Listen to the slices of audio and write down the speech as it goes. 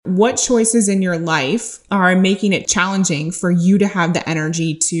what choices in your life are making it challenging for you to have the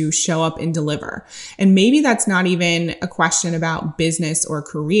energy to show up and deliver. And maybe that's not even a question about business or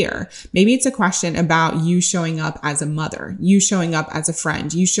career. Maybe it's a question about you showing up as a mother, you showing up as a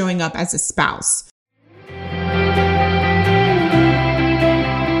friend, you showing up as a spouse.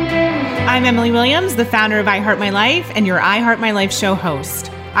 I'm Emily Williams, the founder of I Heart My Life and your I Heart My Life show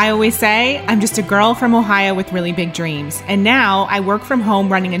host. I always say I'm just a girl from Ohio with really big dreams. And now I work from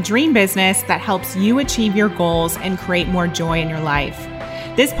home running a dream business that helps you achieve your goals and create more joy in your life.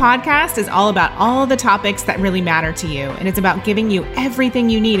 This podcast is all about all the topics that really matter to you. And it's about giving you everything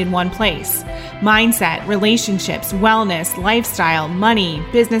you need in one place: mindset, relationships, wellness, lifestyle, money,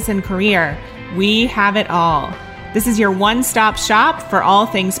 business, and career. We have it all. This is your one-stop shop for all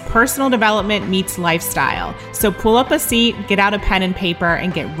things personal development meets lifestyle. So pull up a seat, get out a pen and paper,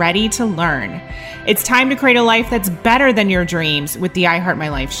 and get ready to learn. It's time to create a life that's better than your dreams with the I Heart My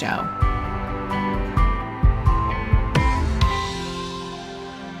Life show.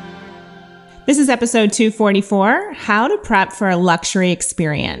 This is episode 244, How to Prep for a Luxury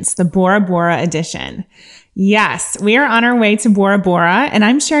Experience, the Bora Bora edition. Yes, we are on our way to Bora Bora, and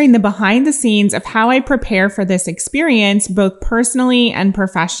I'm sharing the behind the scenes of how I prepare for this experience, both personally and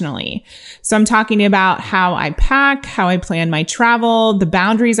professionally. So I'm talking about how I pack, how I plan my travel, the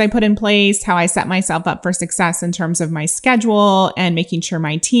boundaries I put in place, how I set myself up for success in terms of my schedule and making sure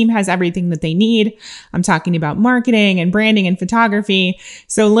my team has everything that they need. I'm talking about marketing and branding and photography.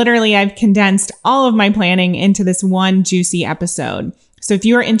 So literally, I've condensed all of my planning into this one juicy episode. So if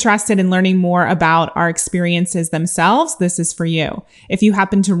you are interested in learning more about our experiences themselves, this is for you. If you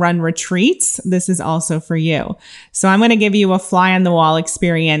happen to run retreats, this is also for you. So I'm going to give you a fly on the wall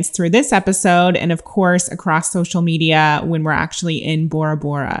experience through this episode and of course across social media when we're actually in Bora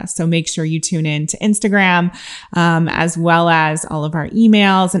Bora. So make sure you tune in to Instagram, as well as all of our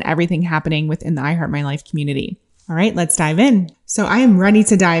emails and everything happening within the I Heart My Life community. All right, let's dive in. So I am ready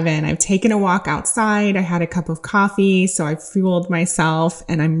to dive in. I've taken a walk outside. I had a cup of coffee, so I've fueled myself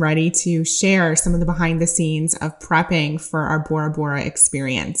and I'm ready to share some of the behind the scenes of prepping for our Bora Bora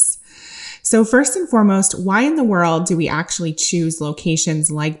experience. So first and foremost, why in the world do we actually choose locations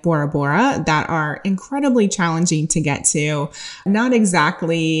like Bora Bora that are incredibly challenging to get to, not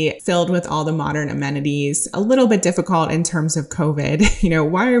exactly filled with all the modern amenities, a little bit difficult in terms of COVID?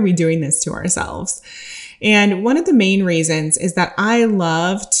 Why are we doing this to ourselves? And one of the main reasons is that I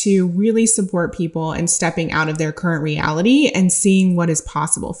love to really support people in stepping out of their current reality and seeing what is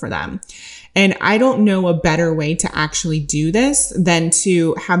possible for them. And I don't know a better way to actually do this than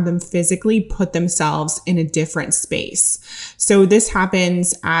to have them physically put themselves in a different space. So this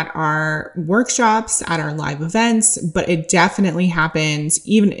happens at our workshops, at our live events, but it definitely happens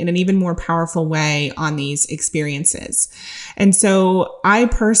even in an even more powerful way on these experiences. And so I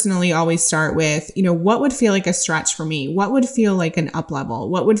personally always start with, what would feel like a stretch for me? What would feel like an up level?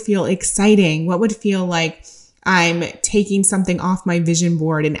 What would feel exciting? What would feel like I'm taking something off my vision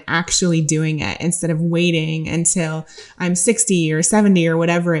board and actually doing it instead of waiting until I'm 60 or 70 or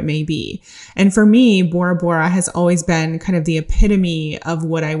whatever it may be. And for me, Bora Bora has always been kind of the epitome of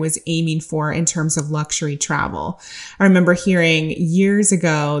what I was aiming for in terms of luxury travel. I remember hearing years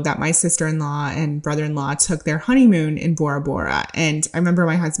ago that my sister-in-law and brother-in-law took their honeymoon in Bora Bora. And I remember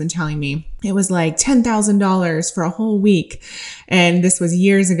my husband telling me it was like $10,000 for a whole week. And this was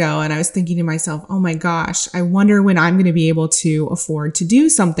years ago. And I was thinking to myself, oh my gosh, I wonder when I'm going to be able to afford to do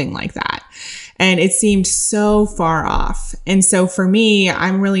something like that. And it seemed so far off. And so for me,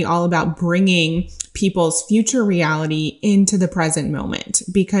 I'm really all about bringing people's future reality into the present moment,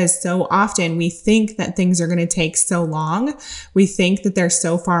 because so often we think that things are going to take so long. We think that they're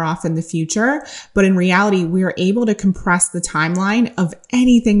so far off in the future, but in reality, we are able to compress the timeline of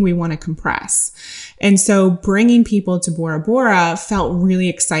anything we want to compress. And so bringing people to Bora Bora felt really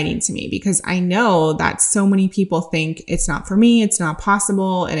exciting to me because I know that so many people think it's not for me, it's not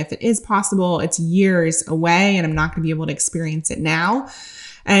possible. And if it is possible, it's years away and I'm not going to be able to experience it now.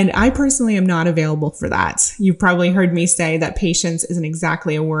 And I personally am not available for that. You've probably heard me say that patience isn't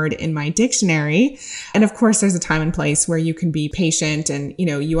exactly a word in my dictionary. And of course, there's a time and place where you can be patient and,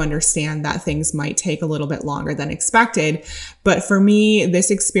 you understand that things might take a little bit longer than expected. But for me, this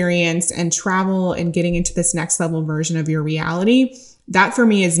experience and travel and getting into this next level version of your reality that for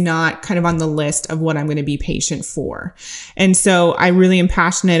me is not kind of on the list of what I'm going to be patient for. And so I really am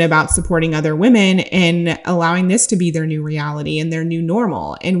passionate about supporting other women and allowing this to be their new reality and their new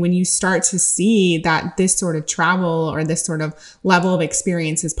normal. And when you start to see that this sort of travel or this sort of level of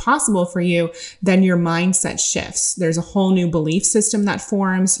experience is possible for you, then your mindset shifts. There's a whole new belief system that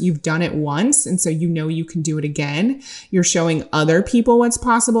forms. You've done it once, and so you know you can do it again. You're showing other people what's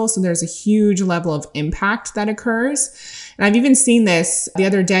possible. So there's a huge level of impact that occurs. And I've even seen this the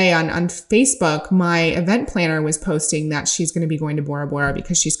other day on Facebook. My event planner was posting that she's going to be going to Bora Bora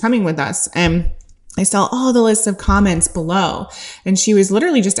because she's coming with us. And I saw all the lists of comments below, and she was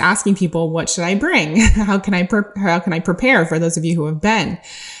literally just asking people, what should I bring? How can I prepare for those of you who have been?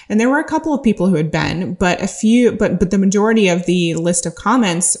 And there were a couple of people who had been, but the majority of the list of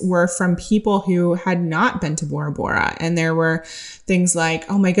comments were from people who had not been to Bora Bora. And there were things like,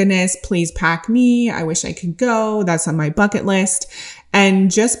 oh my goodness, please pack me. I wish I could go. That's on my bucket list.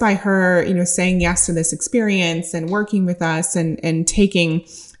 And just by her, saying yes to this experience and working with us and taking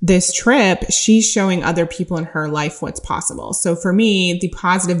this trip, she's showing other people in her life what's possible. So for me, the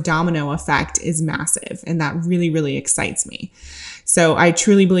positive domino effect is massive, and that really, really excites me. So I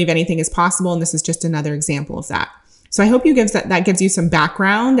truly believe anything is possible, and this is just another example of that. So I hope that gives you some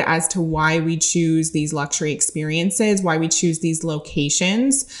background as to why we choose these luxury experiences, why we choose these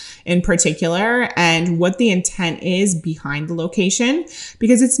locations in particular, and what the intent is behind the location,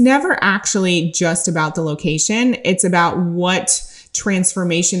 because it's never actually just about the location. It's about what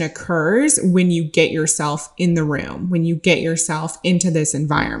transformation occurs when you get yourself in the room, when you get yourself into this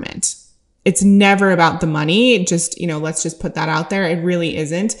environment. It's never about the money. Let's just put that out there. It really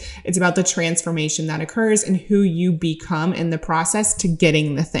isn't. It's about the transformation that occurs and who you become in the process to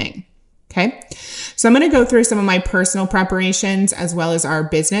getting the thing. Okay. So I'm going to go through some of my personal preparations as well as our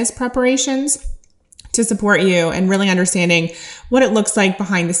business preparations to support you and really understanding what it looks like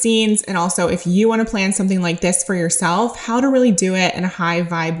behind the scenes. And also, if you want to plan something like this for yourself, how to really do it in a high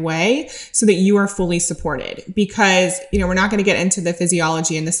vibe way so that you are fully supported. Because, we're not going to get into the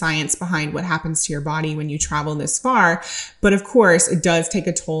physiology and the science behind what happens to your body when you travel this far. But of course, it does take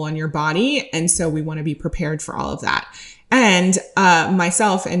a toll on your body. And so we want to be prepared for all of that. And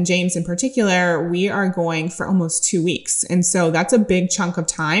myself and James in particular, we are going for almost 2 weeks. And so that's a big chunk of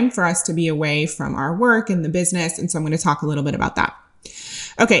time for us to be away from our work and the business. And so I'm going to talk a little bit about that.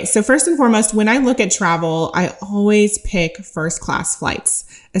 Okay, so first and foremost, when I look at travel, I always pick first class flights,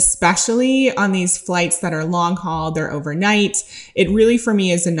 especially on these flights that are long haul, they're overnight. It really, for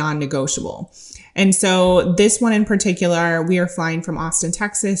me, is a non-negotiable. And so this one in particular, we are flying from Austin,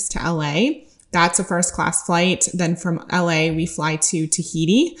 Texas to LA. That's a first class flight. Then from LA, we fly to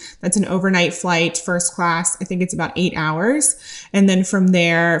Tahiti. That's an overnight flight, first class. I think it's about 8 hours. And then from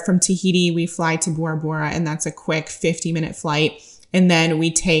there, from Tahiti, we fly to Bora Bora, and that's a quick 50-minute flight. And then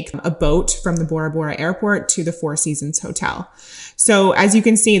we take a boat from the Bora Bora airport to the Four Seasons Hotel. So as you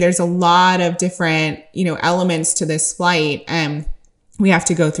can see, there's a lot of different, elements to this flight. We have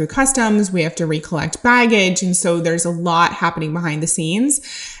to go through customs, we have to recollect baggage. And so there's a lot happening behind the scenes.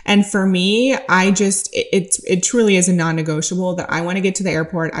 And for me, it truly is a non-negotiable that I want to get to the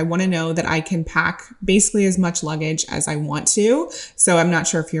airport. I want to know that I can pack basically as much luggage as I want to. So I'm not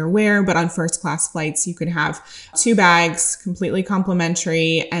sure if you're aware, but on first class flights, you can have 2 bags completely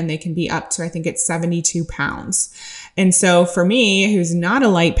complimentary, and they can be up to, I think it's 72 pounds. And so for me, who's not a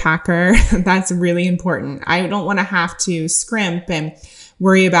light packer, that's really important. I don't want to have to scrimp and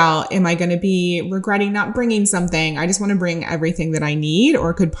worry about, am I going to be regretting not bringing something? I just want to bring everything that I need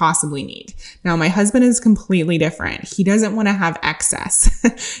or could possibly need. Now, my husband is completely different. He doesn't want to have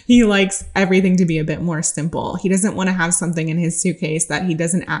excess. He likes everything to be a bit more simple. He doesn't want to have something in his suitcase that he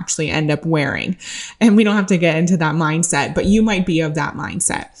doesn't actually end up wearing. And we don't have to get into that mindset, but you might be of that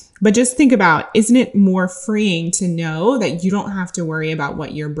mindset. But just think about, isn't it more freeing to know that you don't have to worry about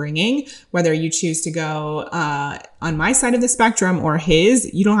what you're bringing, whether you choose to go on my side of the spectrum or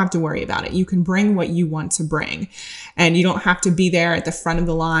his? You don't have to worry about it. You can bring what you want to bring, and you don't have to be there at the front of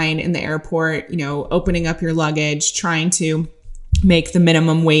the line in the airport, opening up your luggage, trying to make the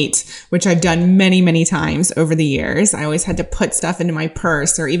minimum weight, which I've done many, many times over the years. I always had to put stuff into my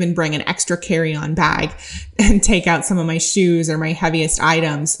purse or even bring an extra carry-on bag and take out some of my shoes or my heaviest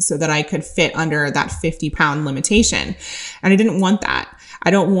items so that I could fit under that 50-pound limitation. And I didn't want that. I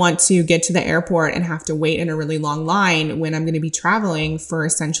don't want to get to the airport and have to wait in a really long line when I'm going to be traveling for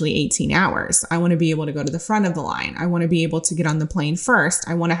essentially 18 hours. I want to be able to go to the front of the line. I want to be able to get on the plane first.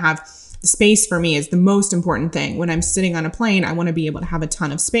 I want to have the space. For me is the most important thing. When I'm sitting on a plane, I want to be able to have a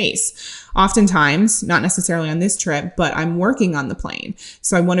ton of space. Oftentimes, not necessarily on this trip, but I'm working on the plane.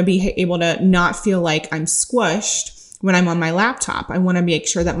 So I want to be able to not feel like I'm squished when I'm on my laptop. I want to make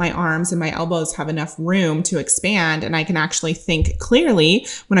sure that my arms and my elbows have enough room to expand and I can actually think clearly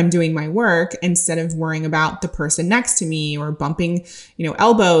when I'm doing my work instead of worrying about the person next to me or bumping,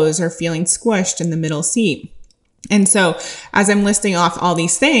 elbows or feeling squished in the middle seat. And so as I'm listing off all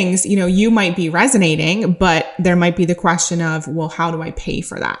these things, you might be resonating, but there might be the question of, well, how do I pay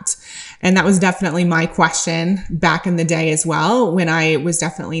for that? And that was definitely my question back in the day as well, when I was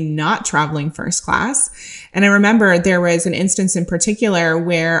definitely not traveling first class. And I remember there was an instance in particular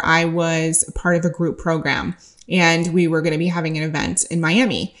where I was part of a group program. And we were going to be having an event in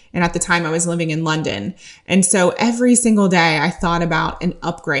Miami. And at the time I was living in London. And so every single day I thought about an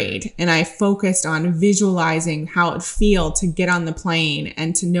upgrade and I focused on visualizing how it would feel to get on the plane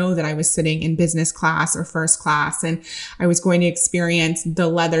and to know that I was sitting in business class or first class. And I was going to experience the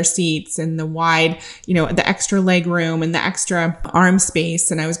leather seats and the wide, the extra leg room and the extra arm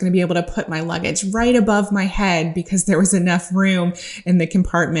space. And I was going to be able to put my luggage right above my head because there was enough room in the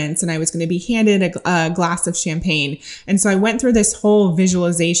compartments. And I was going to be handed a glass of champagne. And so I went through this whole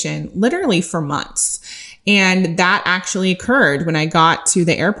visualization literally for months. And that actually occurred when I got to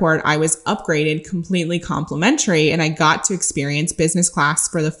the airport. I was upgraded completely complimentary and I got to experience business class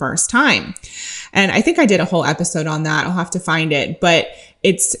for the first time. And I think I did a whole episode on that. I'll have to find it, but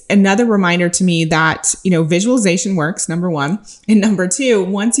it's another reminder to me that, visualization works, number one. And number two,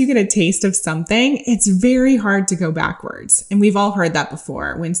 once you get a taste of something, it's very hard to go backwards. And we've all heard that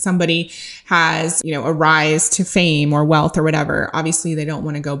before. When somebody has, a rise to fame or wealth or whatever, obviously they don't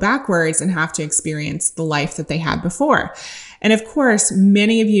want to go backwards and have to experience the life that they had before. And of course,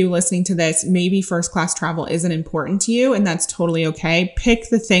 many of you listening to this, maybe first class travel isn't important to you, and that's totally okay. Pick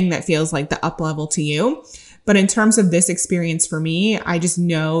the thing that feels like the up level to you. But in terms of this experience for me, I just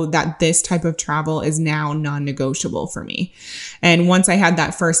know that this type of travel is now non-negotiable for me. And once I had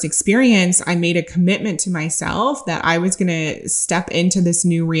that first experience, I made a commitment to myself that I was going to step into this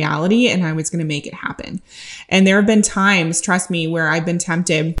new reality and I was going to make it happen. And there have been times, trust me, where I've been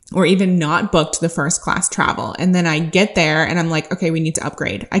tempted or even not booked the first class travel. And then I get there and I'm like, okay, we need to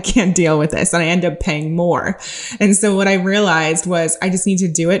upgrade. I can't deal with this. And I end up paying more. And so what I realized was I just need to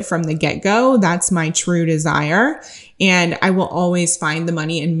do it from the get-go. That's my true desire. And I will always find the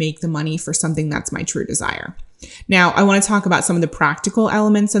money and make the money for something that's my true desire. Now, I want to talk about some of the practical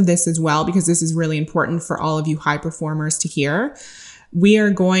elements of this as well, because this is really important for all of you high performers to hear. We are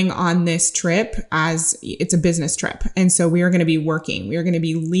going on this trip as it's a business trip. And so we are going to be working. We are going to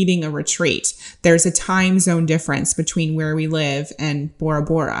be leading a retreat. There's a time zone difference between where we live and Bora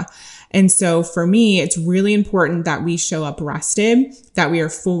Bora. And so for me, it's really important that we show up rested, that we are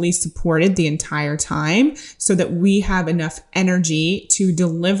fully supported the entire time so that we have enough energy to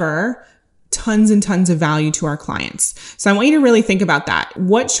deliver tons and tons of value to our clients. So I want you to really think about that.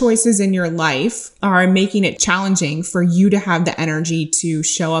 What choices in your life are making it challenging for you to have the energy to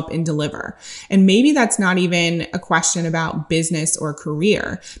show up and deliver? And maybe that's not even a question about business or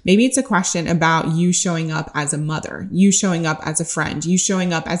career. Maybe it's a question about you showing up as a mother, you showing up as a friend, you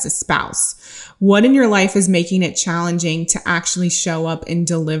showing up as a spouse. What in your life is making it challenging to actually show up and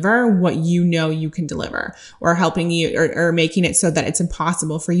deliver what you know you can deliver, or helping you or making it so that it's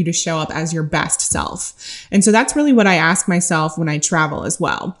impossible for you to show up as your best self? And so that's really what I ask myself when I travel as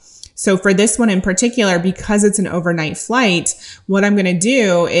well. So for this one in particular, because it's an overnight flight, what I'm going to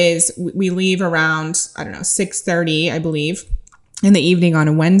do is we leave around, 6:30, I believe, in the evening on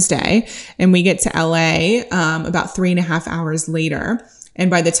a Wednesday, and we get to LA about 3.5 hours later. And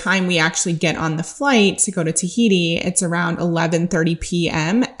by the time we actually get on the flight to go to Tahiti, it's around 11:30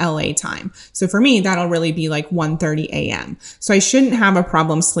 p.m. LA time. So for me, that'll really be like 1:30 a.m. So I shouldn't have a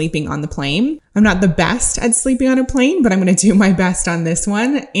problem sleeping on the plane. I'm not the best at sleeping on a plane, but I'm going to do my best on this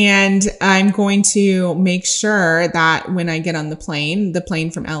one. And I'm going to make sure that when I get on the plane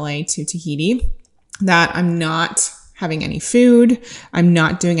from LA to Tahiti, that I'm not having any food. I'm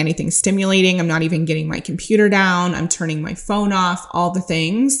not doing anything stimulating. I'm not even getting my computer down. I'm turning my phone off, all the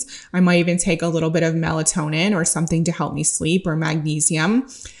things. I might even take a little bit of melatonin or something to help me sleep, or magnesium.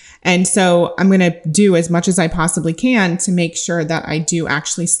 And so I'm going to do as much as I possibly can to make sure that I do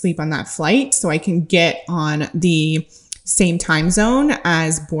actually sleep on that flight so I can get on the same time zone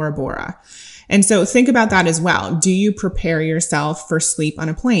as Bora Bora. And so think about that as well. Do you prepare yourself for sleep on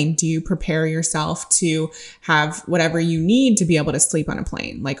a plane? Do you prepare yourself to have whatever you need to be able to sleep on a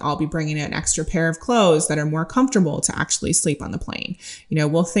plane? Like, I'll be bringing an extra pair of clothes that are more comfortable to actually sleep on the plane.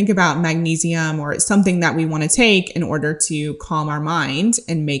 We'll think about magnesium or something that we want to take in order to calm our mind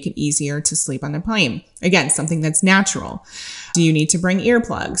and make it easier to sleep on the plane. Again, something that's natural. Do you need to bring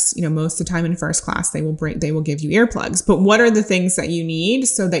earplugs? Most of the time in first class, they will give you earplugs. But what are the things that you need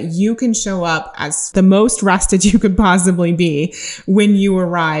so that you can show up as the most rested you could possibly be when you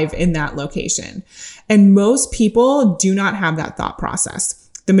arrive in that location? And most people do not have that thought process.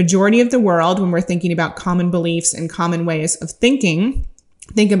 The majority of the world, when we're thinking about common beliefs and common ways of thinking,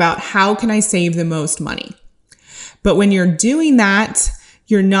 think about how can I save the most money? But when you're doing that,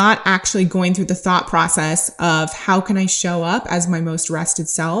 you're not actually going through the thought process of how can I show up as my most rested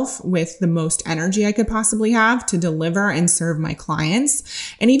self with the most energy I could possibly have to deliver and serve my clients.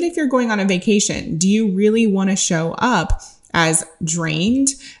 And even if you're going on a vacation, do you really want to show up as drained,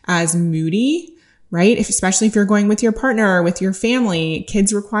 as moody, right? Especially if you're going with your partner or with your family,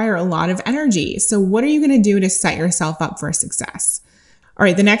 kids require a lot of energy. So what are you going to do to set yourself up for success? All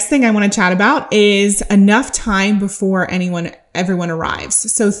right, the next thing I want to chat about is enough time before everyone arrives.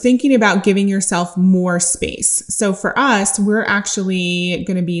 So thinking about giving yourself more space. So for us, we're actually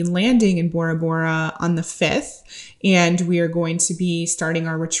going to be landing in Bora Bora on the 5th, and we are going to be starting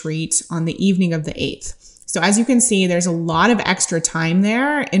our retreat on the evening of the 8th. So as you can see, there's a lot of extra time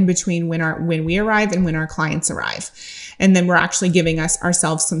there in between when we arrive and when our clients arrive. And then we're actually giving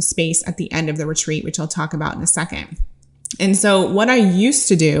ourselves some space at the end of the retreat, which I'll talk about in a second. And so what I used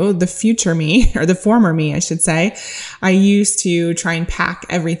to do, the future me, or the former me, I should say, I used to try and pack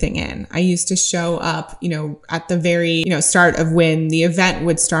everything in. I used to show up, at the very, start of when the event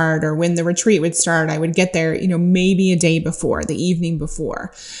would start or when the retreat would start. I would get there, maybe a day before, the evening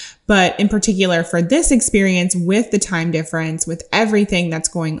before. But in particular for this experience with the time difference, with everything that's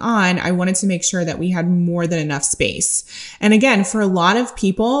going on, I wanted to make sure that we had more than enough space. And again, for a lot of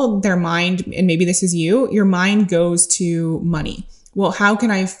people, their mind, and maybe this is you, your mind goes to money. Well, how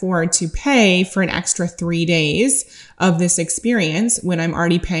can I afford to pay for an extra 3 days of this experience when I'm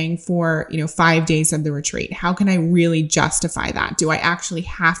already paying for, 5 days of the retreat? How can I really justify that? Do I actually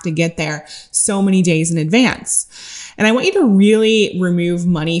have to get there so many days in advance? And I want you to really remove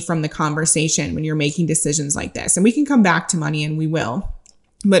money from the conversation when you're making decisions like this. And we can come back to money, and we will.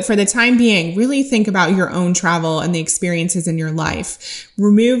 But for the time being, really think about your own travel and the experiences in your life.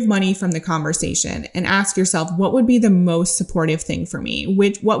 Remove money from the conversation and ask yourself, what would be the most supportive thing for me?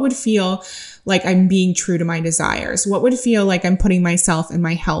 What would feel like I'm being true to my desires? What would feel like I'm putting myself and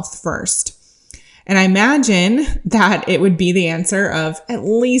my health first? And I imagine that it would be the answer of at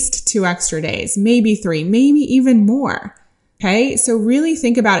least 2 extra days, maybe 3, maybe even more. Okay, so really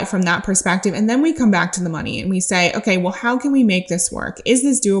think about it from that perspective. And then we come back to the money and we say, okay, well, how can we make this work? Is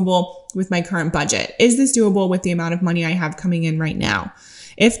this doable with my current budget? Is this doable with the amount of money I have coming in right now?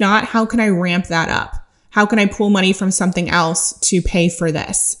 If not, how can I ramp that up? How can I pull money from something else to pay for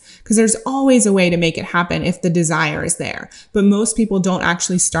this? Because there's always a way to make it happen if the desire is there. But most people don't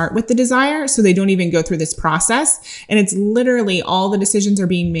actually start with the desire, so they don't even go through this process. And it's literally all the decisions are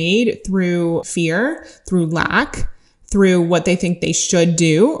being made through fear, through lack, through what they think they should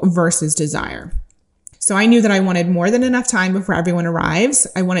do versus desire. So I knew that I wanted more than enough time before everyone arrives.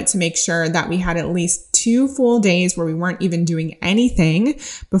 I wanted to make sure that we had at least 2 full days where we weren't even doing anything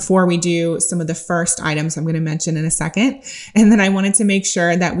before we do some of the first items I'm going to mention in a second. And then I wanted to make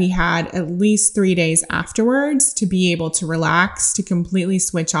sure that we had at least 3 days afterwards to be able to relax, to completely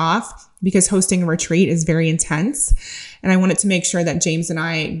switch off, because hosting a retreat is very intense. And I wanted to make sure that James and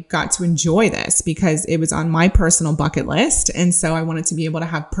I got to enjoy this because it was on my personal bucket list. And so I wanted to be able to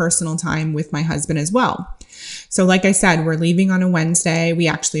have personal time with my husband as well. So like I said, we're leaving on a Wednesday. We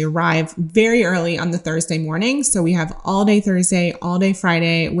actually arrive very early on the Thursday morning. So we have all day Thursday, all day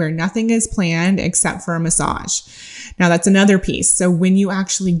Friday, where nothing is planned except for a massage. Now that's another piece. So when you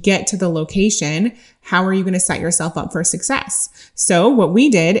actually get to the location, how are you going to set yourself up for success? So what we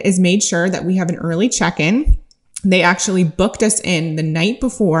did is made sure that we have an early check-in. They actually booked us in the night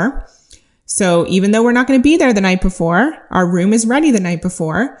before. So even though we're not going to be there the night before, our room is ready the night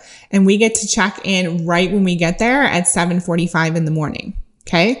before, and we get to check in right when we get there at 7:45 in the morning.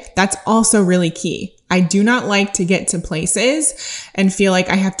 Okay. That's also really key. I do not like to get to places and feel like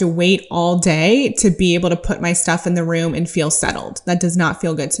I have to wait all day to be able to put my stuff in the room and feel settled. That does not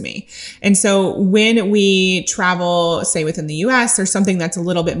feel good to me. And so when we travel, say within the US or something that's a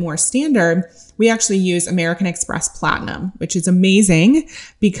little bit more standard, we actually use American Express Platinum, which is amazing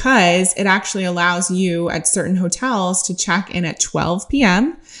because it actually allows you at certain hotels to check in at 12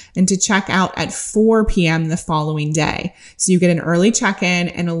 p.m. and to check out at 4 p.m. the following day. So you get an early check-in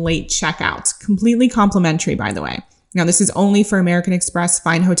and a late checkout, completely complimentary, by the way. Now, this is only for American Express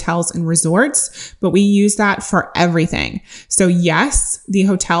Fine Hotels and Resorts, but we use that for everything. So yes, the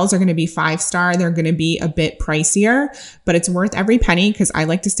hotels are going to be 5-star. They're going to be a bit pricier, but it's worth every penny because I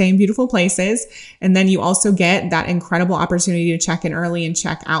like to stay in beautiful places. And then you also get that incredible opportunity to check in early and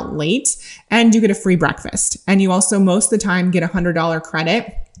check out late, and you get a free breakfast. And you also most of the time get $100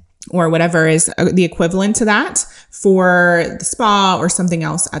 credit or whatever is the equivalent to that for the spa or something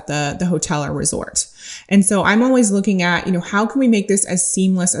else at the hotel or resort. And so I'm always looking at, how can we make this as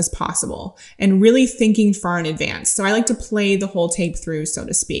seamless as possible and really thinking far in advance. So I like to play the whole tape through, so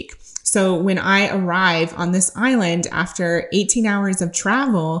to speak. So when I arrive on this island after 18 hours of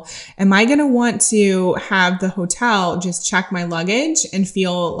travel, am I going to want to have the hotel just check my luggage and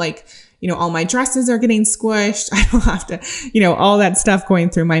feel like, all my dresses are getting squished? I don't have to, all that stuff going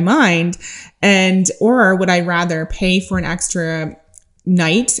through my mind. Or would I rather pay for an extra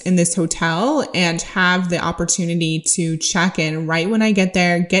night in this hotel and have the opportunity to check in right when I get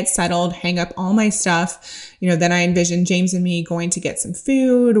there, get settled, hang up all my stuff. Then I envision James and me going to get some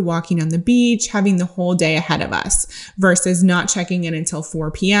food, walking on the beach, having the whole day ahead of us versus not checking in until 4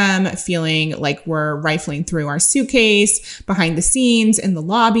 p.m., feeling like we're rifling through our suitcase behind the scenes in the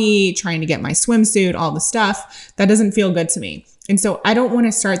lobby, trying to get my swimsuit, all the stuff. That doesn't feel good to me. And so I don't want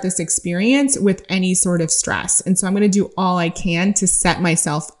to start this experience with any sort of stress. And so I'm going to do all I can to set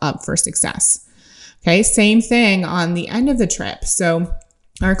myself up for success. Okay. Same thing on the end of the trip. So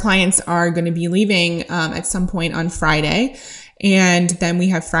our clients are going to be leaving at some point on Friday. And then we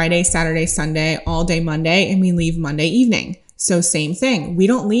have Friday, Saturday, Sunday, all day Monday, and we leave Monday evening. So same thing. We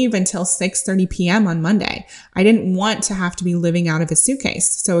don't leave until 6:30 p.m. on Monday. I didn't want to have to be living out of a suitcase.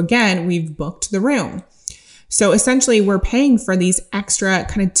 So again, we've booked the room. So essentially we're paying for these extra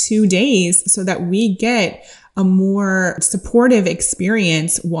kind of 2 days so that we get a more supportive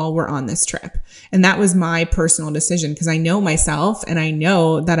experience while we're on this trip. And that was my personal decision because I know myself and I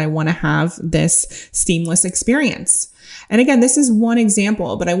know that I want to have this seamless experience. And again, this is one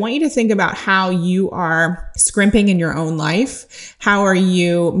example, but I want you to think about how you are scrimping in your own life. How are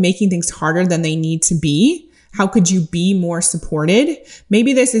you making things harder than they need to be? How could you be more supported?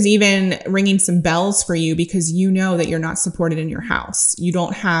 Maybe this is even ringing some bells for you because you know that you're not supported in your house. You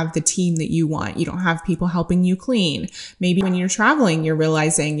don't have the team that you want. You don't have people helping you clean. Maybe when you're traveling, you're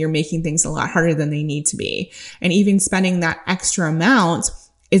realizing you're making things a lot harder than they need to be. And even spending that extra amount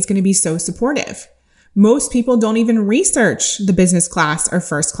is going to be so supportive. Most people don't even research the business class or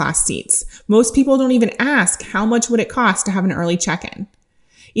first class seats. Most people don't even ask how much would it cost to have an early check-in.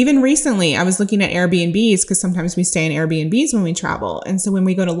 Even recently, I was looking at Airbnbs because sometimes we stay in Airbnbs when we travel. And so when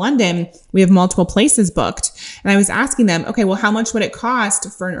we go to London, we have multiple places booked. And I was asking them, okay, well, how much would it cost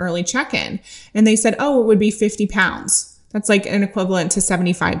for an early check-in? And they said, oh, it would be £50. That's like an equivalent to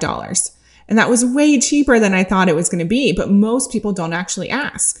 $75. And that was way cheaper than I thought it was going to be. But most people don't actually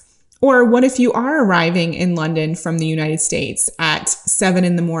ask. Or what if you are arriving in London from the United States at 7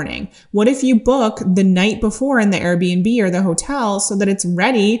 a.m? What if you book the night before in the Airbnb or the hotel so that it's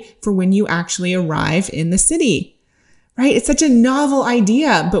ready for when you actually arrive in the city, right? It's such a novel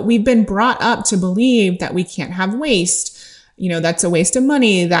idea, but we've been brought up to believe that we can't have waste. That's a waste of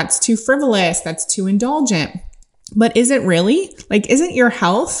money. That's too frivolous. That's too indulgent. But is it really? Isn't your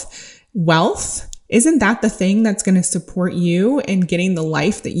health wealth? Isn't that the thing that's going to support you in getting the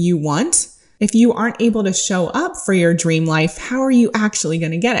life that you want? If you aren't able to show up for your dream life, how are you actually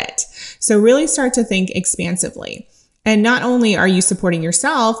going to get it? So really start to think expansively. And not only are you supporting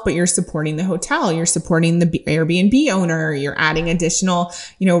yourself, but you're supporting the hotel, you're supporting the Airbnb owner, you're adding additional,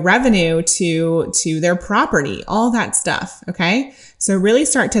 revenue to their property, all that stuff. Okay. So really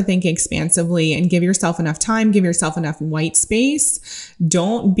start to think expansively and give yourself enough time, give yourself enough white space.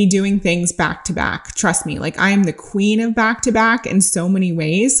 Don't be doing things back to back. Trust me, I am the queen of back to back in so many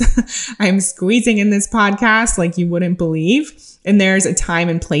ways. I'm squeezing in this podcast like you wouldn't believe. And there's a time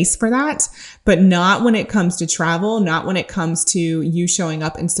and place for that, but not when it comes to travel, not when it comes to you showing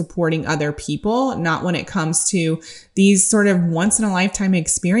up and supporting other people, not when it comes to these sort of once in a lifetime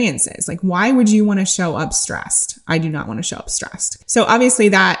experiences. Why would you want to show up stressed? I do not want to show up stressed. So obviously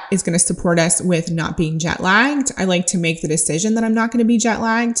that is going to support us with not being jet lagged. I like to make the decision that I'm not going to be jet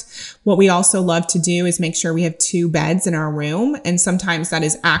lagged. What we also love to do is make sure we have 2 beds in our room. And sometimes that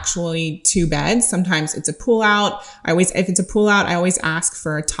is actually 2 beds. Sometimes it's a pull out. If it's a pull out, I always ask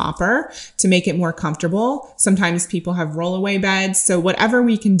for a topper to make it more comfortable. Sometimes people have rollaway beds. So whatever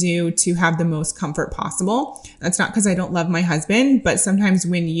we can do to have the most comfort possible. That's not because I don't love my husband, but sometimes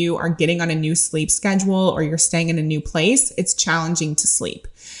when you are getting on a new sleep schedule or you're staying in a new place, it's challenging to sleep.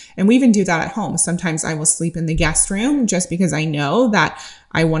 And we even do that at home. Sometimes I will sleep in the guest room just because I know that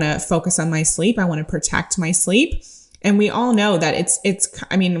I want to focus on my sleep. I want to protect my sleep. And we all know that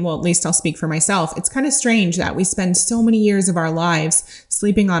at least I'll speak for myself. It's kind of strange that we spend so many years of our lives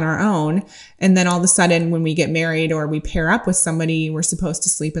sleeping on our own. And then all of a sudden, when we get married or we pair up with somebody, we're supposed to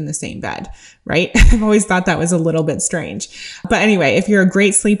sleep in the same bed, right? I've always thought that was a little bit strange. But anyway, if you're a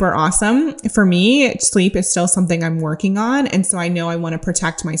great sleeper, awesome. For me, sleep is still something I'm working on. And so I know I want to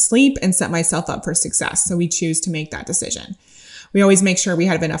protect my sleep and set myself up for success. So we choose to make that decision. We always make sure we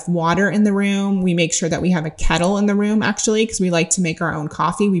have enough water in the room. We make sure that we have a kettle in the room, actually, because we like to make our own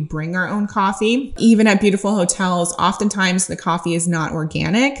coffee. We bring our own coffee. Even at beautiful hotels, oftentimes the coffee is not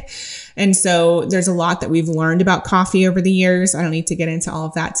organic. And so there's a lot that we've learned about coffee over the years. I don't need to get into all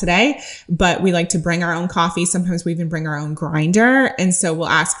of that today, but we like to bring our own coffee. Sometimes we even bring our own grinder. And so we'll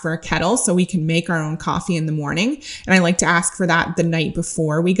ask for a kettle so we can make our own coffee in the morning. And I like to ask for that the night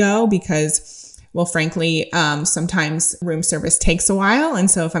before we go because, well, frankly, sometimes room service takes a while. And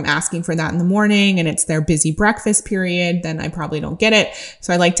so if I'm asking for that in the morning and it's their busy breakfast period, then I probably don't get it.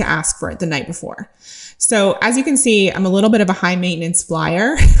 So I like to ask for it the night before. So as you can see, I'm a little bit of a high maintenance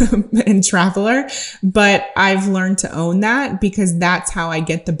flyer and traveler, but I've learned to own that because that's how I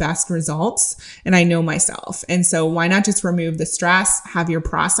get the best results and I know myself. And so why not just remove the stress, have your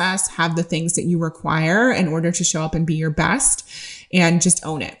process, have the things that you require in order to show up and be your best, and just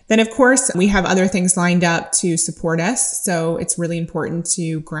own it. Then, of course, we have other things lined up to support us. So it's really important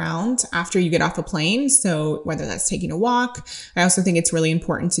to ground after you get off a plane. So whether that's taking a walk, I also think it's really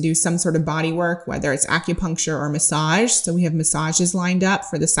important to do some sort of body work, whether it's acupuncture or massage. So we have massages lined up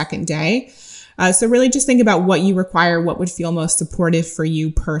for the second day. So really just think about what you require, what would feel most supportive for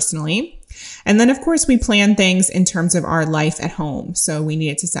you personally. And then, of course, we plan things in terms of our life at home. So we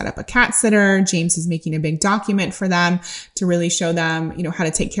needed to set up a cat sitter. James is making a big document for them to really show them, how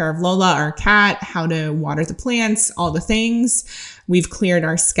to take care of Lola, our cat, how to water the plants, all the things. We've cleared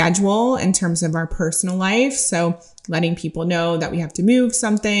our schedule in terms of our personal life. So letting people know that we have to move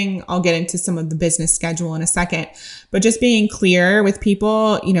something. I'll get into some of the business schedule in a second, but just being clear with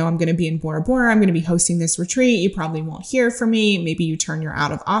people, I'm going to be in Bora Bora. I'm going to be hosting this retreat. You probably won't hear from me. Maybe you turn your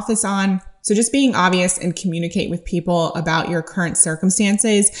out of office on. So just being obvious and communicate with people about your current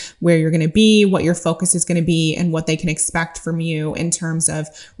circumstances, where you're going to be, what your focus is going to be, and what they can expect from you in terms of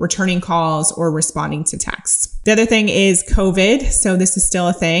returning calls or responding to texts. The other thing is COVID. So this is still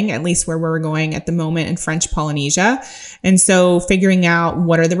a thing, at least where we're going at the moment in French Polynesia. And so figuring out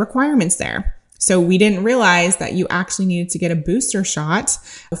what are the requirements there. So we didn't realize that you actually needed to get a booster shot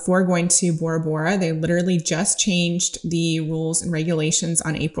before going to Bora Bora. They literally just changed the rules and regulations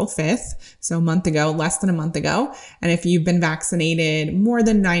on April 5th. So a month ago, less than a month ago. And if you've been vaccinated more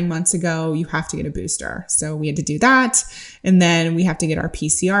than 9 months ago, you have to get a booster. So we had to do that. And then we have to get our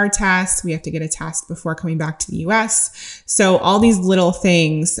PCR test. We have to get a test before coming back to the US. So all these little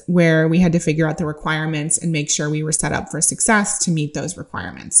things where we had to figure out the requirements and make sure we were set up for success to meet those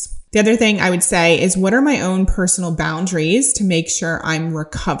requirements. The other thing I would say is, what are my own personal boundaries to make sure I'm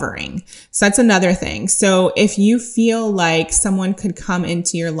recovering? So that's another thing. So if you feel like someone could come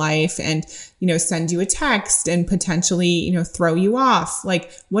into your life and, send you a text and potentially, throw you off,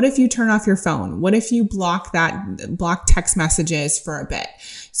 like what if you turn off your phone? What if you block text messages for a bit?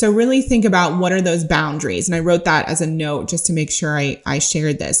 So really think about what are those boundaries. And I wrote that as a note just to make sure I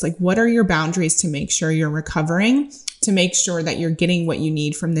shared this. Like, what are your boundaries to make sure you're recovering, to make sure that you're getting what you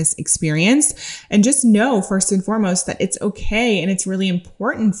need from this experience? And just know, first and foremost, that it's okay and it's really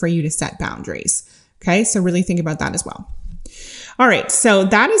important for you to set boundaries. Okay, so really think about that as well. All right, so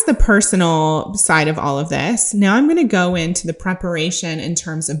that is the personal side of all of this. Now I'm going to go into the preparation in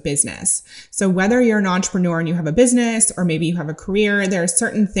terms of business. So whether you're an entrepreneur and you have a business, or maybe you have a career, there are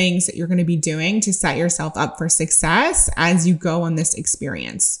certain things that you're going to be doing to set yourself up for success as you go on this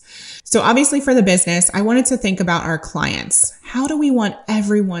experience. So obviously for the business, I wanted to think about our clients. How do we want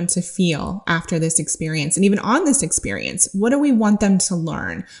everyone to feel after this experience? And even on this experience, what do we want them to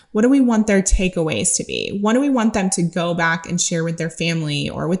learn? What do we want their takeaways to be? What do we want them to go back and share with their family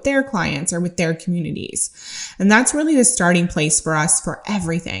or with their clients or with their communities? And that's really the starting place for us for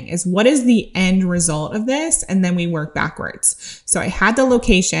everything, is what is the end result of this? And then we work backwards. So I had the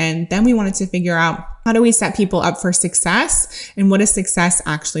location, then we wanted to figure out, how do we set people up for success, and what does success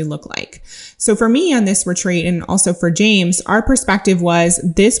actually look like? So for me on this retreat, and also for James, our perspective was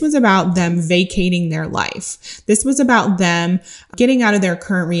this was about them vacating their life. This was about them getting out of their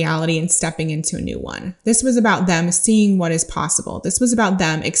current reality and stepping into a new one. This was about them seeing what is possible. This was about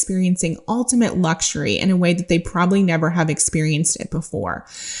them experiencing ultimate luxury in a way that they probably never have experienced it before.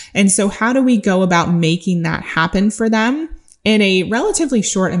 And so how do we go about making that happen for them in a relatively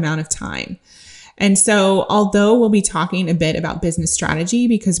short amount of time? And so although we'll be talking a bit about business strategy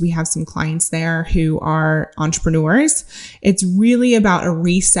because we have some clients there who are entrepreneurs, it's really about a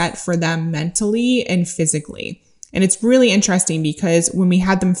reset for them mentally and physically. And it's really interesting because when we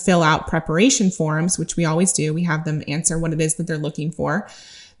had them fill out preparation forms, which we always do, we have them answer what it is that they're looking for.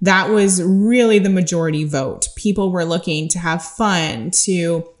 That was really the majority vote. People were looking to have fun,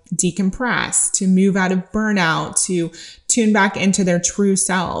 to decompress, to move out of burnout, to tune back into their true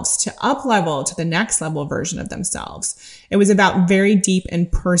selves, to up level to the next level version of themselves. It was about very deep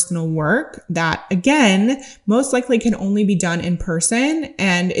and personal work that, again, most likely can only be done in person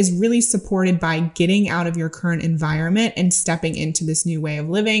and is really supported by getting out of your current environment and stepping into this new way of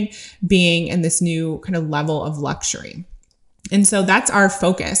living, being in this new kind of level of luxury. And so that's our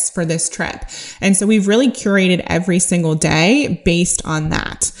focus for this trip. And so we've really curated every single day based on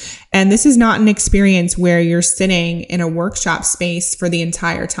that. And this is not an experience where you're sitting in a workshop space for the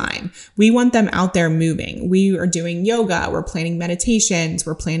entire time. We want them out there moving. We are doing yoga. We're planning meditations.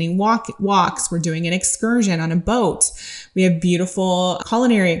 We're planning walks. We're doing an excursion on a boat. We have beautiful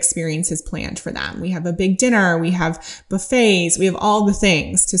culinary experiences planned for them. We have a big dinner. We have buffets. We have all the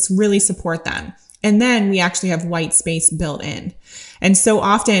things to really support them. And then we actually have white space built in. And so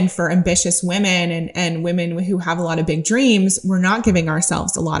often for ambitious women and women who have a lot of big dreams, we're not giving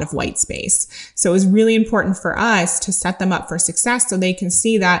ourselves a lot of white space. So it was really important for us to set them up for success so they can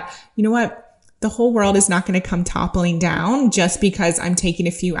see that, you know what, the whole world is not going to come toppling down just because I'm taking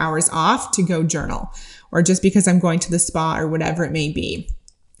a few hours off to go journal or just because I'm going to the spa or whatever it may be.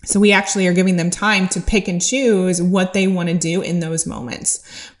 So we actually are giving them time to pick and choose what they want to do in those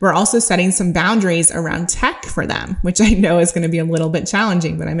moments. We're also setting some boundaries around tech for them, which I know is going to be a little bit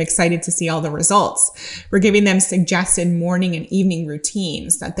challenging, but I'm excited to see all the results. We're giving them suggested morning and evening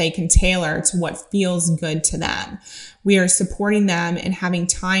routines that they can tailor to what feels good to them. We are supporting them in having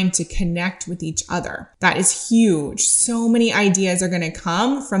time to connect with each other. That is huge. So many ideas are going to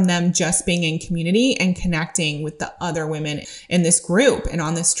come from them just being in community and connecting with the other women in this group and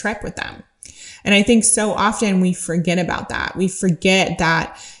on this trip with them. And I think so often we forget about that. We forget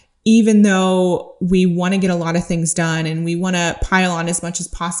that even though we want to get a lot of things done and we want to pile on as much as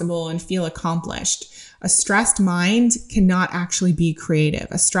possible and feel accomplished, a stressed mind cannot actually be creative.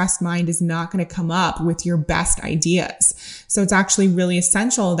 A stressed mind is not going to come up with your best ideas. So it's actually really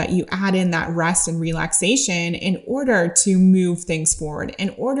essential that you add in that rest and relaxation in order to move things forward, in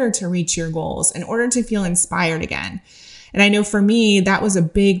order to reach your goals, in order to feel inspired again. And I know for me, that was a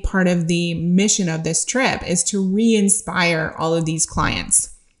big part of the mission of this trip, is to re-inspire all of these clients.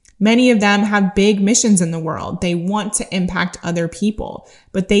 Many of them have big missions in the world. They want to impact other people,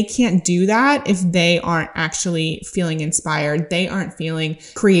 but they can't do that if they aren't actually feeling inspired. They aren't feeling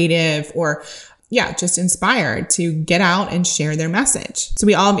creative or just inspired to get out and share their message. So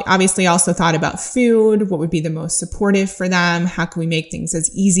we all obviously also thought about food. What would be the most supportive for them? How can we make things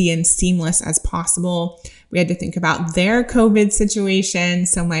as easy and seamless as possible? We had to think about their COVID situation.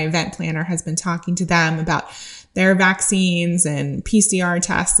 So my event planner has been talking to them about their vaccines and PCR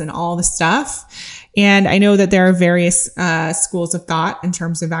tests and all the stuff. And I know that there are various schools of thought in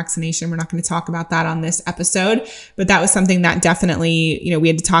terms of vaccination. We're not going to talk about that on this episode, but that was something that definitely, we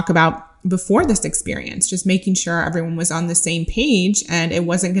had to talk about before this experience, just making sure everyone was on the same page and it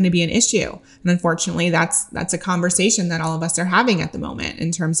wasn't going to be an issue. And unfortunately, that's a conversation that all of us are having at the moment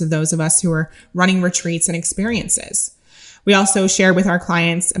in terms of those of us who are running retreats and experiences. We also shared with our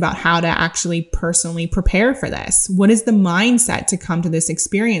clients about how to actually personally prepare for this. What is the mindset to come to this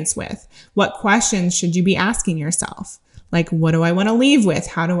experience with? What questions should you be asking yourself? Like, what do I want to leave with?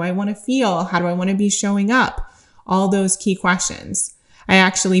 How do I want to feel? How do I want to be showing up? All those key questions. I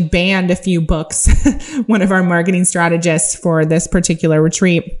actually banned a few books. One of our marketing strategists for this particular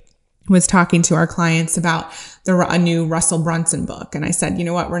retreat was talking to our clients about a new Russell Brunson book. And I said, you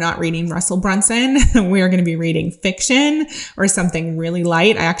know what? We're not reading Russell Brunson. We are going to be reading fiction or something really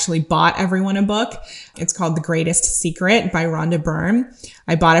light. I actually bought everyone a book. It's called The Greatest Secret by Rhonda Byrne.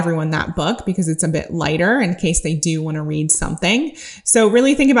 I bought everyone that book because it's a bit lighter in case they do want to read something. So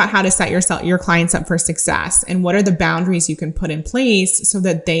really think about how to set your clients up for success and what are the boundaries you can put in place so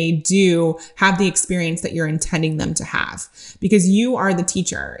that they do have the experience that you're intending them to have, because you are the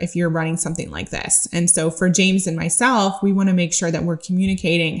teacher if you're running something like this. And so for James and myself, we want to make sure that we're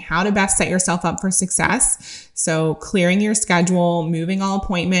communicating how to best set yourself up for success. So clearing your schedule, moving all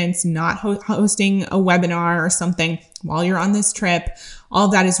appointments, not hosting a webinar or something while you're on this trip. All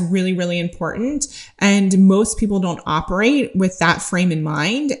of that is really, really important. And most people don't operate with that frame in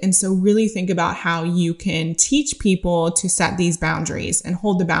mind. And so really think about how you can teach people to set these boundaries and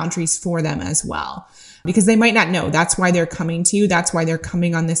hold the boundaries for them as well. because they might not know. That's why they're coming to you. That's why they're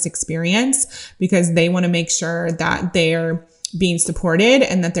coming on this experience, because they want to make sure that they're being supported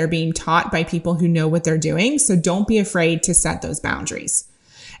and that they're being taught by people who know what they're doing. So don't be afraid to set those boundaries.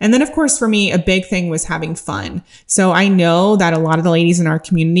 And then, of course, for me, a big thing was having fun. So I know that a lot of the ladies in our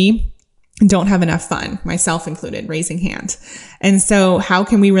community don't have enough fun, myself included, raising hand. And so how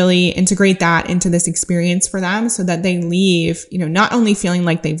can we really integrate that into this experience for them so that they leave, not only feeling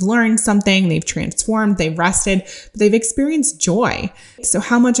like they've learned something, they've transformed, they've rested, but they've experienced joy. So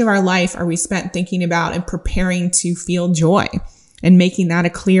how much of our life are we spent thinking about and preparing to feel joy and making that a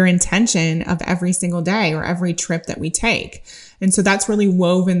clear intention of every single day or every trip that we take? And so that's really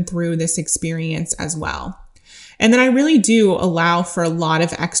woven through this experience as well. And then I really do allow for a lot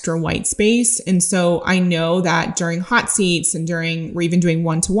of extra white space. And so I know that during hot seats and we're even doing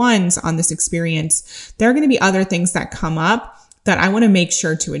one-to-ones on this experience, there are going to be other things that come up that I want to make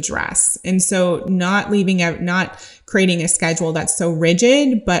sure to address. And so not creating a schedule that's so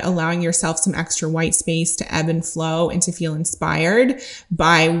rigid, but allowing yourself some extra white space to ebb and flow and to feel inspired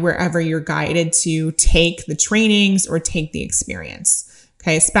by wherever you're guided to take the trainings or take the experience.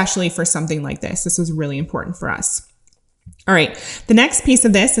 Okay, especially for something like this. This was really important for us. All right. The next piece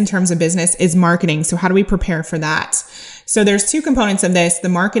of this in terms of business is marketing. So how do we prepare for that? So there's two components of this, the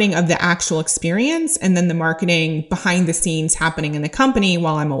marketing of the actual experience and then the marketing behind the scenes happening in the company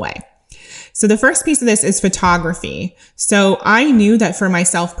while I'm away. So the first piece of this is photography. So I knew that for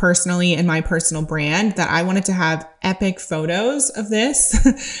myself personally and my personal brand that I wanted to have epic photos of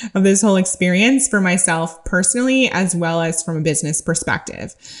this, of this whole experience for myself personally, as well as from a business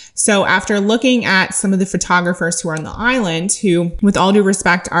perspective. So after looking at some of the photographers who are on the island, who with all due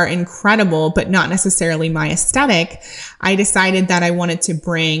respect are incredible, but not necessarily my aesthetic, I decided that I wanted to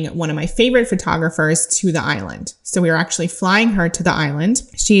bring one of my favorite photographers to the island. So we were actually flying her to the island.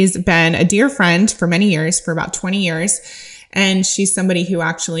 She's been a dear friend for many years, for about 20 years. And she's somebody who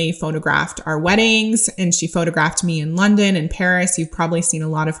actually photographed our weddings, and she photographed me in London and Paris. You've probably seen a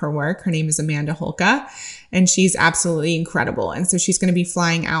lot of her work. Her name is Amanda Holka, and she's absolutely incredible. And so she's going to be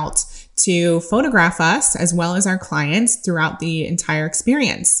flying out to photograph us as well as our clients throughout the entire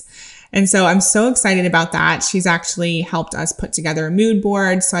experience. And so I'm so excited about that. She's actually helped us put together a mood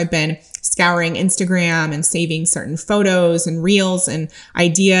board. So I've been scouring Instagram and saving certain photos and reels and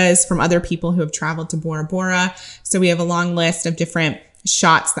ideas from other people who have traveled to Bora Bora. So we have a long list of different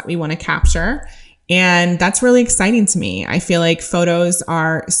shots that we want to capture. And that's really exciting to me. I feel like photos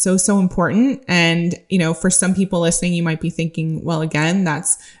are so important. And, for some people listening, you might be thinking, well, again,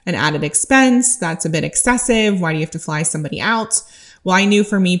 that's an added expense. That's a bit excessive. Why do you have to fly somebody out? Well, I knew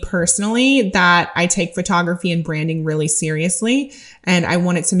for me personally that I take photography and branding really seriously, and I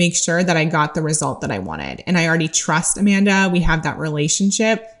wanted to make sure that I got the result that I wanted. And I already trust Amanda. We have that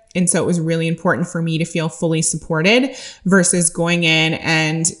relationship. And so it was really important for me to feel fully supported versus going in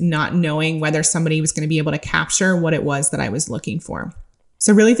and not knowing whether somebody was going to be able to capture what it was that I was looking for.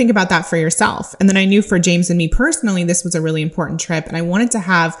 So really think about that for yourself. And then I knew for James and me personally, this was a really important trip, and I wanted to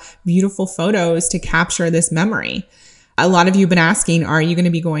have beautiful photos to capture this memory. A lot of you have been asking, are we going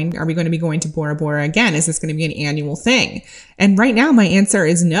to be going to Bora Bora again? Is this going to be an annual thing? And right now my answer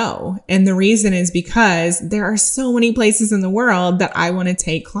is no. And the reason is because there are so many places in the world that I want to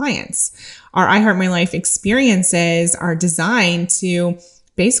take clients. Our I Heart My Life experiences are designed to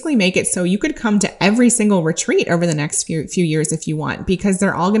basically make it so you could come to every single retreat over the next few years if you want, because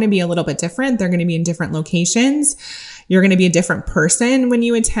they're all going to be a little bit different. They're going to be in different locations. You're going to be a different person when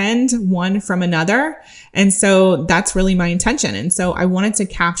you attend one from another. And so that's really my intention. And so I wanted to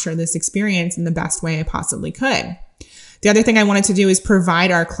capture this experience in the best way I possibly could. The other thing I wanted to do is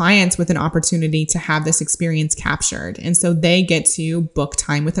provide our clients with an opportunity to have this experience captured. And so they get to book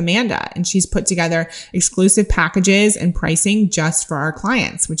time with Amanda, and she's put together exclusive packages and pricing just for our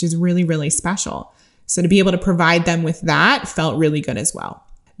clients, which is really, really special. So to be able to provide them with that felt really good as well.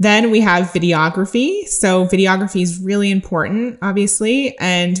 Then we have videography. So videography is really important, obviously,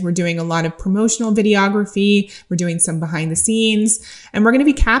 and we're doing a lot of promotional videography. We're doing some behind the scenes, and we're going to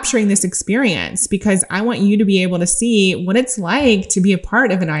be capturing this experience because I want you to be able to see what it's like to be a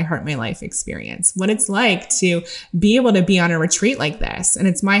part of an I Heart My Life experience, what it's like to be able to be on a retreat like this. And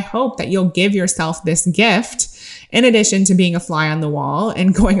it's my hope that you'll give yourself this gift in addition to being a fly on the wall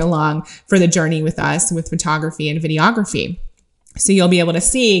and going along for the journey with us with photography and videography. So you'll be able to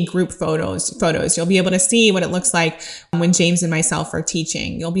see group photos. You'll be able to see what it looks like when James and myself are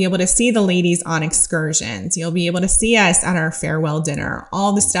teaching. You'll be able to see the ladies on excursions. You'll be able to see us at our farewell dinner,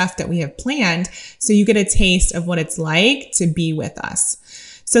 all the stuff that we have planned. So you get a taste of what it's like to be with us.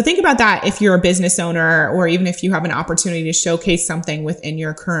 So think about that if you're a business owner, or even if you have an opportunity to showcase something within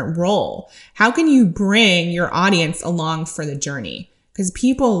your current role. How can you bring your audience along for the journey? Because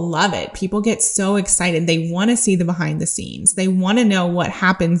people love it. People get so excited. They want to see the behind the scenes. They want to know what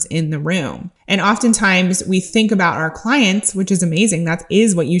happens in the room. And oftentimes we think about our clients, which is amazing. That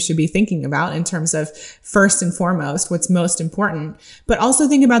is what you should be thinking about in terms of first and foremost, what's most important, but also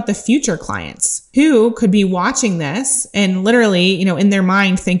think about the future clients who could be watching this and literally, in their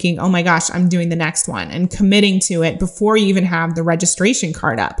mind thinking, oh my gosh, I'm doing the next one, and committing to it before you even have the registration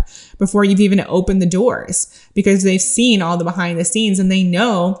card up, before you've even opened the doors, because they've seen all the behind the scenes and they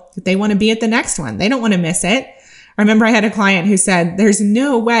know that they want to be at the next one. They don't want to miss it. I remember I had a client who said, there's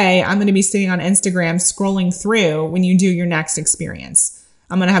no way I'm going to be sitting on Instagram scrolling through when you do your next experience.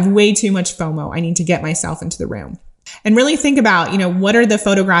 I'm going to have way too much FOMO. I need to get myself into the room. And really think about, what are the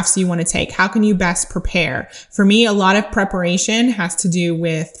photographs you want to take? How can you best prepare? For me, a lot of preparation has to do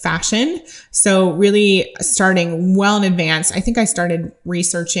with fashion. So really starting well in advance. I think I started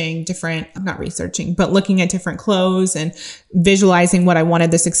looking at different clothes and visualizing what I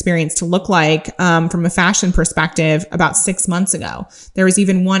wanted this experience to look like from a fashion perspective about 6 months ago. There was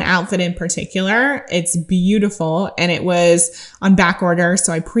even one outfit in particular. It's beautiful, and it was on back order.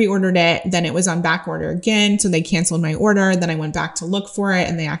 So I pre-ordered it. Then it was on back order again. So they canceled my order. Then I went back to look for it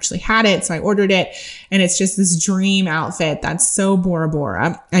and they actually had it. So I ordered it, and it's just this dream outfit that's so Bora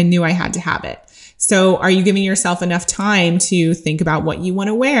Bora. I knew I had to have it. So are you giving yourself enough time to think about what you want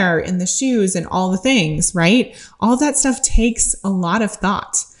to wear and the shoes and all the things, right? All of that stuff takes a lot of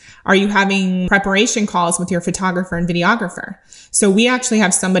thought. Are you having preparation calls with your photographer and videographer? So we actually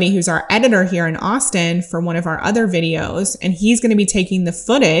have somebody who's our editor here in Austin for one of our other videos, and he's going to be taking the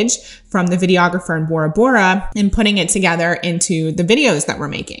footage from the videographer in Bora Bora and putting it together into the videos that we're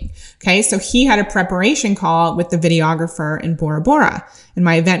making. Okay. So he had a preparation call with the videographer in Bora Bora, and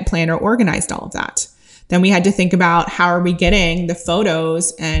my event planner organized all of that. Then we had to think about how are we getting the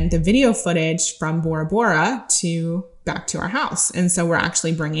photos and the video footage from Bora Bora back to our house. And so we're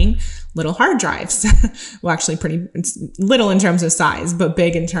actually bringing little hard drives. Well, actually it's little in terms of size, but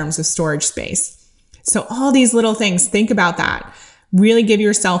big in terms of storage space. So all these little things, think about that. Really give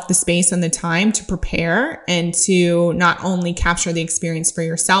yourself the space and the time to prepare and to not only capture the experience for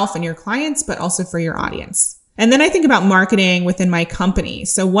yourself and your clients, but also for your audience. And then I think about marketing within my company.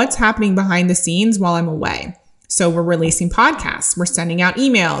 So what's happening behind the scenes while I'm away? So we're releasing podcasts, we're sending out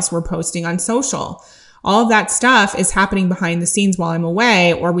emails, we're posting on social. All of that stuff is happening behind the scenes while I'm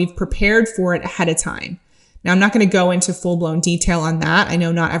away, or we've prepared for it ahead of time. Now, I'm not going to go into full-blown detail on that. I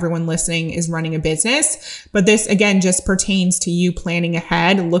know not everyone listening is running a business, but this, again, just pertains to you planning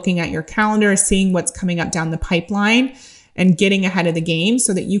ahead, looking at your calendar, seeing what's coming up down the pipeline, and getting ahead of the game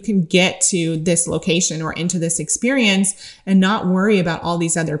so that you can get to this location or into this experience and not worry about all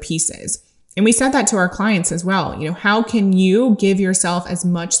these other pieces. And we said that to our clients as well. How can you give yourself as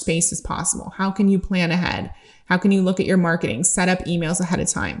much space as possible? How can you plan ahead? How can you look at your marketing, set up emails ahead of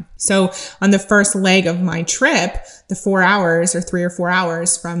time? So on the first leg of my trip, the 4 hours or 3 or 4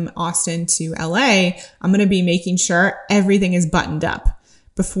 hours from Austin to LA, I'm going to be making sure everything is buttoned up.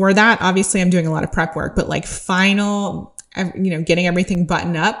 Before that, obviously I'm doing a lot of prep work, but like final, getting everything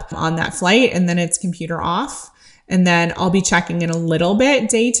buttoned up on that flight, and then it's computer off. And then I'll be checking in a little bit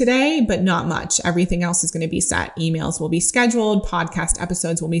day to day, but not much. Everything else is going to be set. Emails will be scheduled. Podcast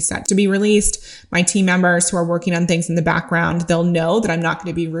episodes will be set to be released. My team members who are working on things in the background, they'll know that I'm not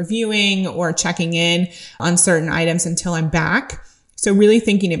going to be reviewing or checking in on certain items until I'm back. So really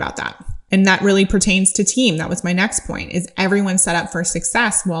thinking about that. And that really pertains to team. That was my next point. Is everyone set up for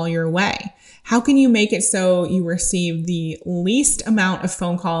success while you're away? How can you make it so you receive the least amount of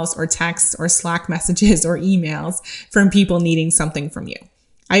phone calls or texts or Slack messages or emails from people needing something from you?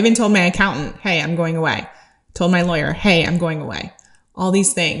 I even told my accountant, hey, I'm going away. Told my lawyer, hey, I'm going away. All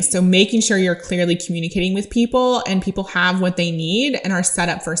these things. So making sure you're clearly communicating with people and people have what they need and are set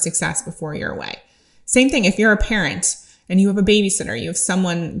up for success before you're away. Same thing if you're a parent and you have a babysitter, you have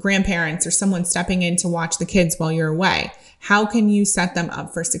someone, grandparents or someone stepping in to watch the kids while you're away. How can you set them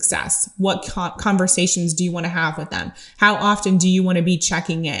up for success? What conversations do you want to have with them? How often do you want to be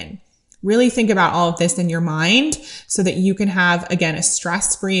checking in? Really think about all of this in your mind so that you can have, again, a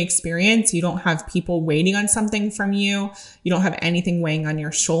stress-free experience. You don't have people waiting on something from you. You don't have anything weighing on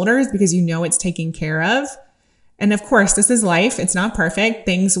your shoulders because you know it's taken care of. And of course, this is life. It's not perfect.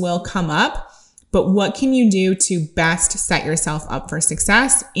 Things will come up. But what can you do to best set yourself up for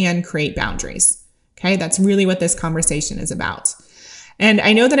success and create boundaries? Okay, that's really what this conversation is about. And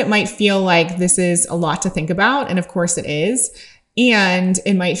I know that it might feel like this is a lot to think about, and of course it is. And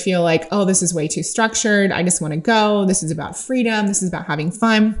it might feel like, oh, this is way too structured. I just want to go. This is about freedom. This is about having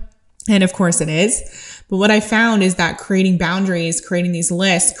fun. And of course it is. But what I found is that creating boundaries, creating these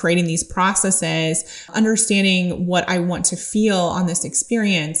lists, creating these processes, understanding what I want to feel on this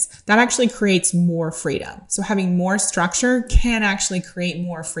experience, that actually creates more freedom. So having more structure can actually create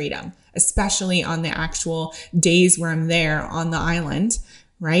more freedom, especially on the actual days where I'm there on the island,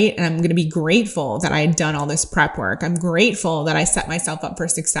 right? And I'm going to be grateful that I had done all this prep work. I'm grateful that I set myself up for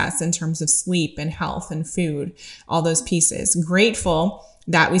success in terms of sleep and health and food, all those pieces. Grateful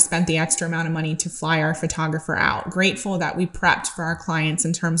that we spent the extra amount of money to fly our photographer out. Grateful that we prepped for our clients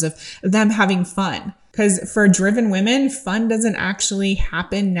in terms of them having fun. Because for driven women, fun doesn't actually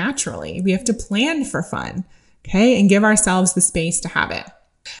happen naturally. We have to plan for fun, okay? And give ourselves the space to have it.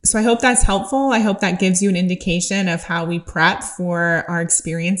 So I hope that's helpful. I hope that gives you an indication of how we prep for our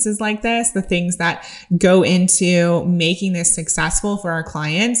experiences like this, the things that go into making this successful for our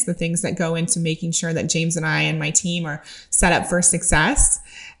clients, the things that go into making sure that James and I and my team are set up for success.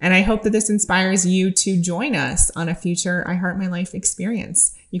 And I hope that this inspires you to join us on a future I Heart My Life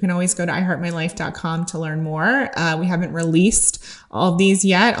experience. You can always go to iheartmylife.com to learn more. We haven't released all of these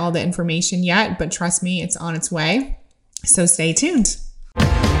yet, all the information yet, but trust me, it's on its way. So stay tuned.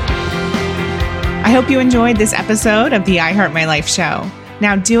 I hope you enjoyed this episode of the I Heart My Life show.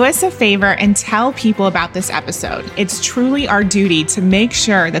 Now do us a favor and tell people about this episode. It's truly our duty to make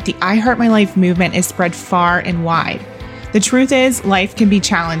sure that the I Heart My Life movement is spread far and wide. The truth is, life can be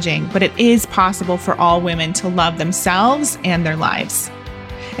challenging, but it is possible for all women to love themselves and their lives.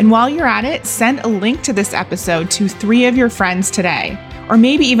 And while you're at it, send a link to this episode to 3 of your friends today, or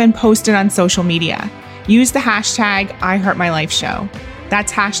maybe even post it on social media. Use the hashtag #IHeartMyLifeShow.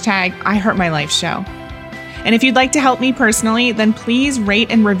 That's hashtag #IHeartMyLifeShow. And if you'd like to help me personally, then please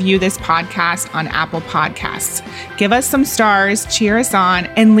rate and review this podcast on Apple Podcasts. Give us some stars, cheer us on,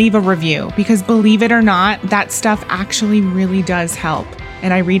 and leave a review, because believe it or not, that stuff actually really does help.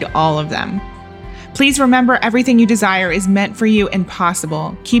 And I read all of them. Please remember, everything you desire is meant for you and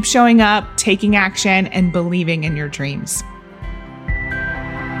possible. Keep showing up, taking action, and believing in your dreams.